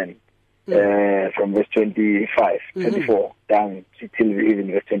 Corinthians 10, from verse 25, 24, down till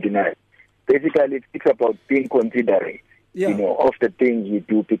even verse 29. Basically, it speaks about being considerate. You know, of the things you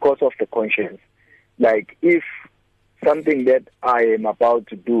do because of the conscience. Like if something that I am about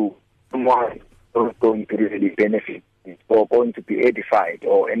to do, someone is going to really benefit or going to be edified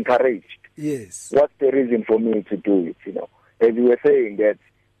or encouraged. Yes. What's the reason for me to do it? You know, as you were saying that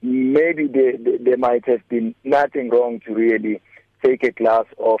maybe there might have been nothing wrong to really take a class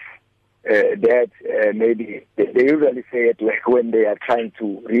of that. Maybe they usually say it like when they are trying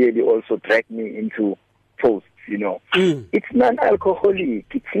to really also drag me into posts. You know, it's non-alcoholic.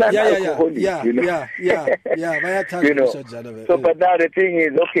 It's non-alcoholic. You know? You know. So, but now the thing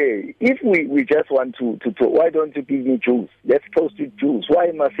is, okay, if we just want to talk, why don't you give me juice? Let's toast with juice.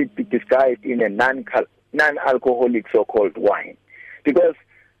 Why must it be disguised in a non-alcoholic so-called wine? Because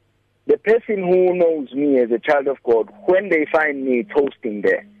the person who knows me as a child of God, when they find me toasting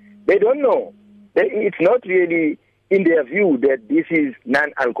there, they don't know. It's not really in their view that this is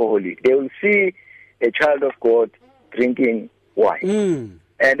non-alcoholic. They will see a child of God drinking wine.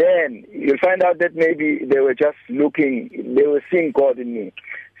 And then you'll find out that maybe they were just looking, they were seeing God in me.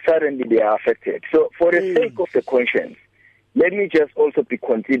 Suddenly they are affected. So for the sake of the conscience, let me just also be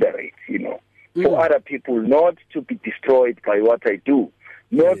considerate, for other people, not to be destroyed by what I do,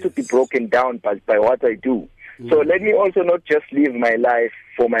 not to be broken down by what I do. So let me also not just live my life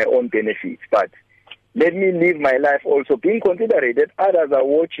for my own benefits, but let me live my life also being considerate that others are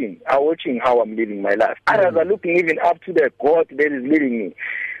watching how I'm living my life. Others are looking even up to the God that is leading me,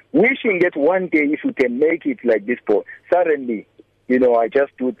 wishing that one day if we can make it like this, Paul, suddenly, I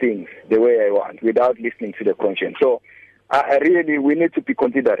just do things the way I want without listening to the conscience. So we need to be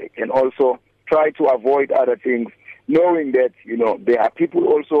considerate and also try to avoid other things, knowing that, there are people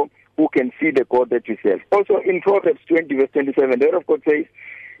also who can see the God that you serve. Also in Proverbs 20 verse 27, the word of God says,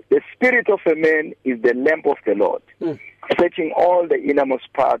 the spirit of a man is the lamp of the Lord, searching all the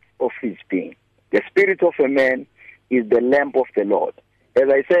innermost parts of his being. The spirit of a man is the lamp of the Lord. As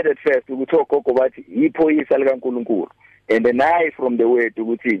I said at first, we talk about and an eye from the word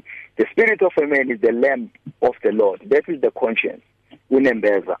to see. The spirit of a man is the lamp of the Lord. That is the conscience.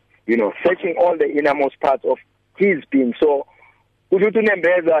 Unembeza. Searching all the innermost parts of his being. So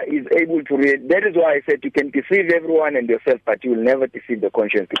Nembeza is able to read. That is why I said you can deceive everyone and yourself, but you will never deceive the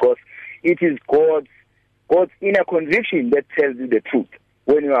conscience, because it is God's inner conviction that tells you the truth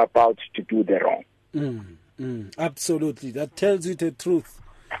when you are about to do the wrong. Absolutely. That tells you the truth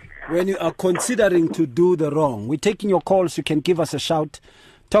when you are considering to do the wrong. We're taking your calls. You can give us a shout.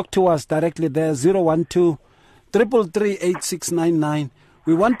 Talk to us directly there, 012 333 8699.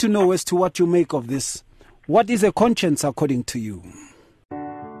 We want to know as to what you make of this. What is a conscience according to you?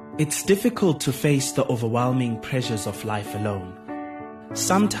 It's difficult to face the overwhelming pressures of life alone.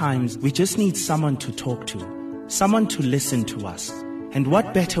 Sometimes we just need someone to talk to, someone to listen to us. And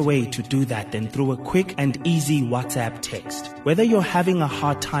what better way to do that than through a quick and easy WhatsApp text? Whether you're having a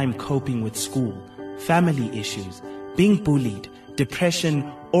hard time coping with school, family issues, being bullied, depression,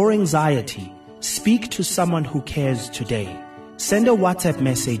 or anxiety, speak to someone who cares today. Send a WhatsApp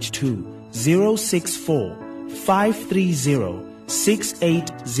message to 064 530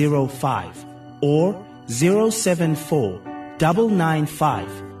 6805 or 074 995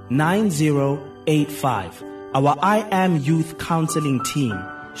 9085. Our I Am Youth Counseling team,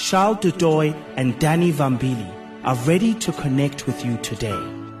 Charles Dudoy and Danny Vambili, are ready to connect with you today.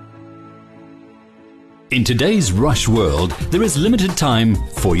 In today's rush world, there is limited time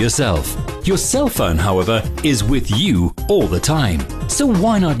for yourself. Your cell phone, however, is with you all the time. So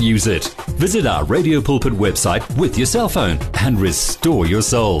why not use it? Visit our Radio Pulpit website with your cell phone and restore your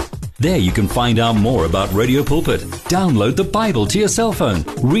soul. There you can find out more about Radio Pulpit, download the Bible to your cell phone,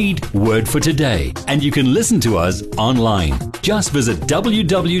 read Word for Today, and you can listen to us online. Just visit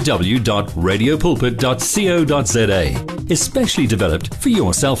www.radiopulpit.co.za. Especially developed for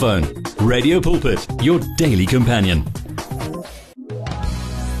your cell phone. Radio Pulpit, your daily companion.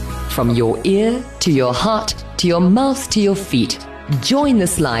 From your ear to your heart to your mouth to your feet, join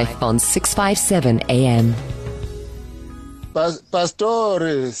this life on 657 AM.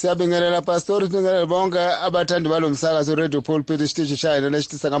 Pastori, siyabingelela pastori, sibingelela bonke abathandi balomsakazo Radio Pulpit isiteshi shayo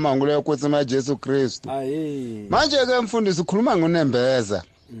lesitisa ngamahungulo yokutsima Jesu Kristu. Manje ke mfundisi ukhuluma ngoNembeza.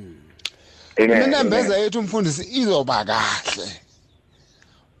 Inembeza yethu mfundisi izoba kahle.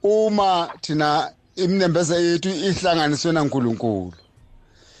 Uma thina imnembeza yethu ihlanganiswe naNkulunkulu.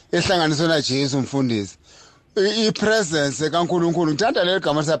 Ihlanganiswe na Jesu mfundisi. I-presence kaNkulunkulu ngithanda leli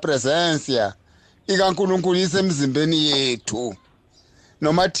gama sa presence ya. IkaNkulunkulu isemzimbeni yethu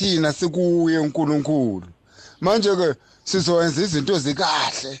noma thina sikuye uNkulunkulu. Manje ke sizoyenza izinto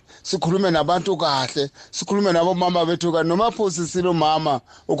zikahle, sikhulume nabantu kahle, sikhulume nabomama bethu kahle, noma phosi silo mama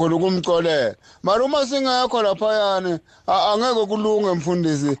ukhona ukumcolela. Mara uma singekho lapha yana angeke kulunge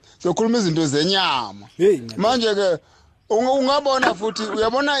mfundisi, sikhuluma izinto zenyama. Manje ke ungabona futhi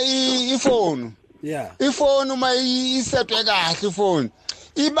uyabona ifone. Ifone uma isetwe kahle ifone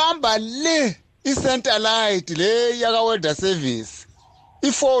ibamba le i-center light le yaka weather service.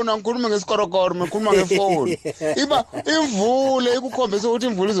 Ifone angikhuluma ngesikorokoro, ngikhuluma ngefone. Iba imvule ikukhombisa ukuthi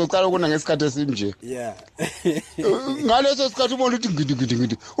imvule izocala ukuna ngesikhathi esinje. Ngaleso sikhathi ubona ukuthi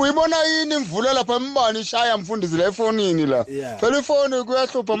ngidi. Uyibona yini imvule lapha imbani ishaya mfundisi la efonini la. Phela ifone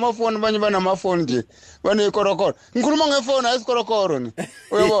kuyahlupha amafoni, abanye banamafoni nje banekorokoro. Ngikhuluma ngefone ayisikorokoro ni.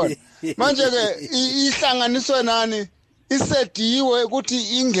 Uyabona? Manje ke ihlanganiswe nani? Isediwe ukuthi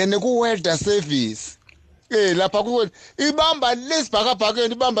ingene ku weather service. lapha ku ibamba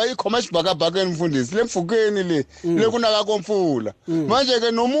lesibhakabhakeni ibamba ikhoma isibhakabhakeni mfundisi lemfukeni le kunaka komfula manje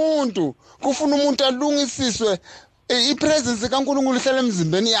ke nomuntu kufuna umuntu alungisiswe ipresence kaNkulunkulu ihlala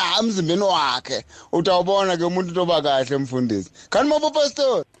emzimbeni wakhe utawubona ke umuntu toba kahle mfundisi kanti mabo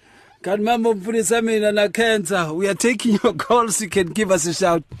pastor kanti mama mfundisi mina na cancer we are taking your calls you can give us a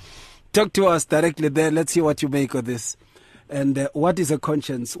shout talk to us directly there let's hear what you make of this. And what is a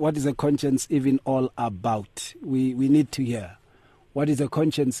conscience? What is a conscience even all about? We need to hear. What is a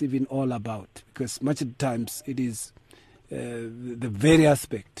conscience even all about? Because much of the times it is the very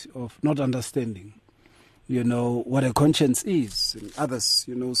aspect of not understanding, what a conscience is. And others,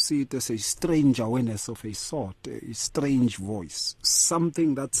 see it as a strange awareness of a sort, a strange voice,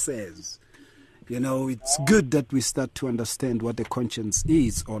 something that says, it's good that we start to understand what a conscience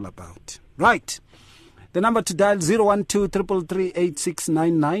is all about. Right. The number to dial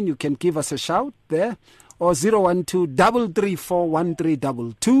 012-333-8699. You can give us a shout there, or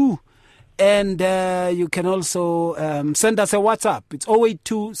 012-334-1322. And you can also send us a WhatsApp. It's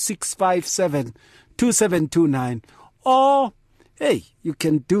 082-657-2729. Or, hey, you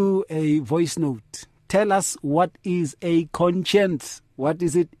can do a voice note. Tell us what is a conscience. What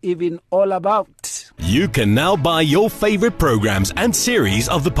is it even all about? You can now buy your favorite programs and series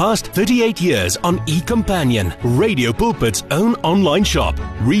of the past 38 years on eCompanion, Radio Pulpit's own online shop.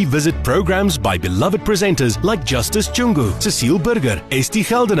 Revisit programs by beloved presenters like Justice Chungu, Cecile Burger, Esti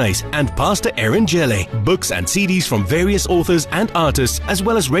Geldenhuys, and Pastor Aaron Jelle. Books and CDs from various authors and artists, as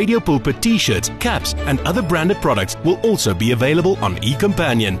well as Radio Pulpit t-shirts, caps, and other branded products will also be available on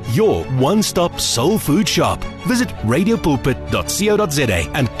eCompanion, your one-stop soul food shop. Visit radiopulpit.co.za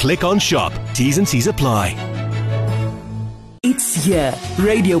and click on shop. T's and C's apply. It's here.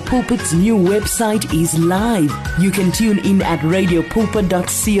 Radio Pulpit's new website is live. You can tune in at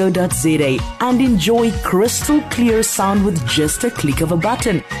radiopulpit.co.za and enjoy crystal clear sound with just a click of a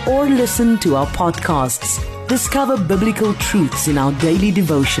button, or listen to our podcasts. Discover biblical truths in our daily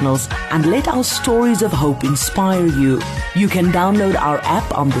devotionals and let our stories of hope inspire you. You can download our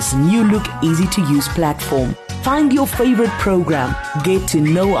app on this new look, easy to use platform. Find your favorite program, get to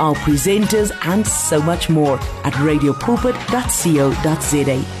know our presenters, and so much more at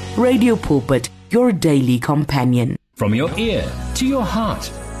radiopulpit.co.za. Radio Pulpit, your daily companion. From your ear to your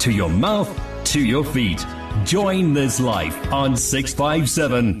heart, to your mouth, to your feet. Join this life on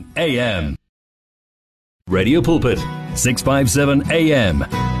 657 AM. Radio Pulpit, 657 AM.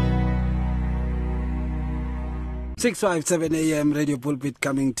 657 AM, Radio Pulpit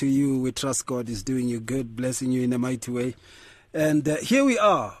coming to you. We trust God is doing you good, blessing you in a mighty way. And here we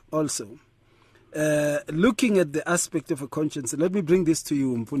are also, looking at the aspect of a conscience. Let me bring this to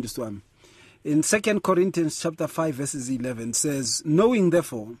you, Mfundisi wami. In 2 Corinthians chapter 5, verses 11 says, knowing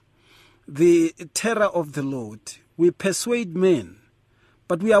therefore the terror of the Lord, we persuade men,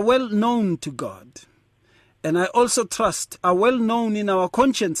 but we are well known to God. And I also trust are well known in our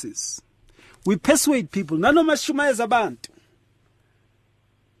consciences. We persuade people. Nanoma shumayeza abantu.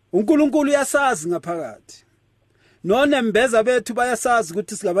 uNkulunkulu uyasazi ngaphakathi. Nonembeza bethu bayasazi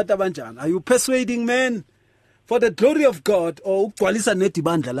ukuthi singabantu abanjani. Are you persuading men for the glory of God, or ukugcwalisa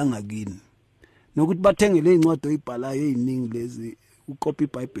nedibandla langakini? Nokuthi bathengele incwadi oyibhalayo eziningi lezi ucopy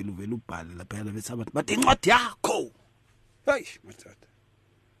iBhayibheli uvela ubhale lapha bese abantu bathi incwadi yakho. Hey, mathata.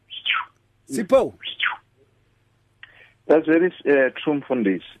 Sipho. That's very true,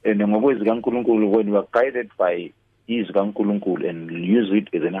 Mfundisi. And when we are guided by His Kankulunkulu and use it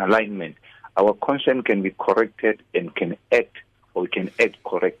as an alignment, our conscience can be corrected and can act, or we can act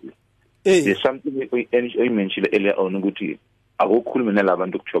correctly. Hey. There's something we mentioned earlier on.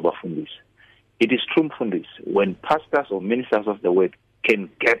 It is true, Mfundisi, when pastors or ministers of the word can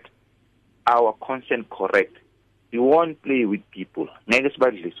get our conscience correct, we won't play with people.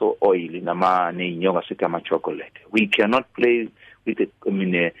 So oily, chocolate. We cannot play with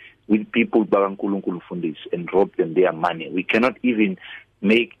with people and rob them their money. We cannot even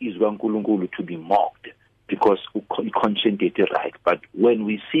make Israel to be mocked because we conscientiated right. But when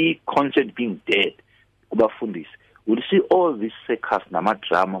we see conscience being dead, we'll see all this circus drama,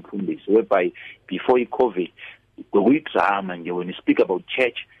 whereby before COVID, we drama, and when you speak about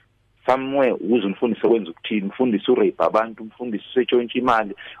church, somewhere uzumfundisi wenza ukuthini, umfundisi urape abantu, umfundisi usetshontsha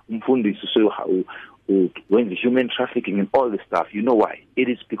imali, umfundisi wenza human trafficking and all this stuff. You know why? It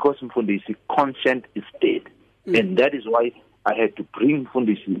is because umfundisi conscience is dead. And that is why I had to bring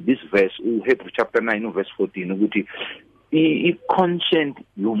umfundisi this verse, Hebrews chapter 9 verse 14, ukuthi i-conscience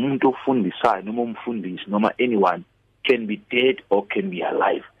yomuntu ofundisayo noma umfundisi noma anyone can be dead or can be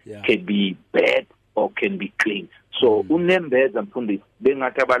alive, can be bad or can be clean. So unembeza mfundisi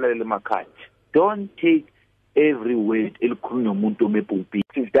bengathi abalalele emakhaya, don't take every word elikhulunywa umuntu omepulpit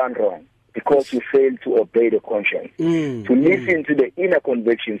is done wrong because you fail to obey the conscience, to listen to the inner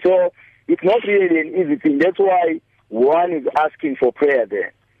conviction. So it's not really an easy thing. That's why one is asking for prayer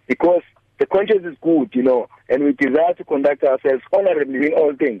there, because the conscience is good, and we desire to conduct ourselves honorably in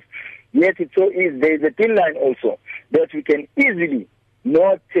all things. Yet it's so easy. There is a thin line also that we can easily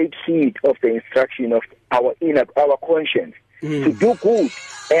not take heed of the instruction of our conscience to do good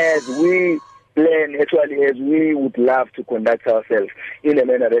as we plan, actually, as we would love to conduct ourselves in a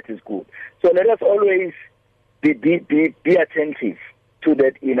manner that is good. So let us always be attentive to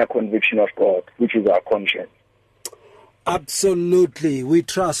that inner conviction of God, which is our conscience. Absolutely. We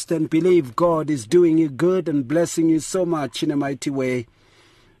trust and believe God is doing you good and blessing you so much in a mighty way.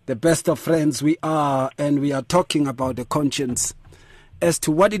 The best of friends we are, and we are talking about the conscience as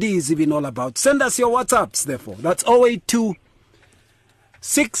to what it is even all about. Send us your WhatsApps, therefore. That's 082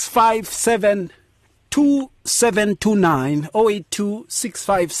 657 2729. 082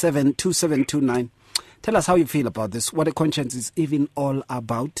 657 2729. Tell us how you feel about this, what a conscience is even all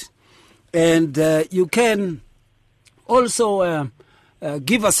about. And you can also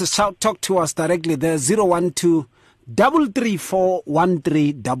give us a shout, talk to us directly there, 012 334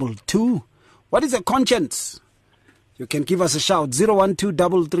 1322. What is a conscience? You can give us a shout, 012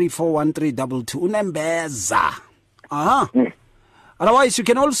 334 1322. Unembeza. Otherwise, you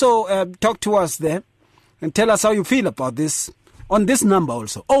can also talk to us there and tell us how you feel about this on this number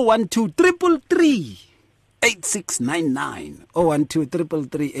also, 012 333 8699. 012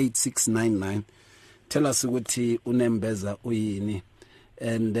 333 8699. Tell us ukuthi unembeza uyini.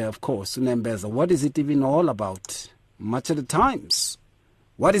 And of course, unembeza, what is it even all about? Much of the times,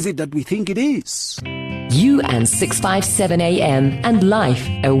 what is it that we think it is? You and 657 AM and life,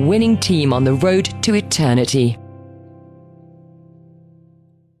 a winning team on the road to eternity.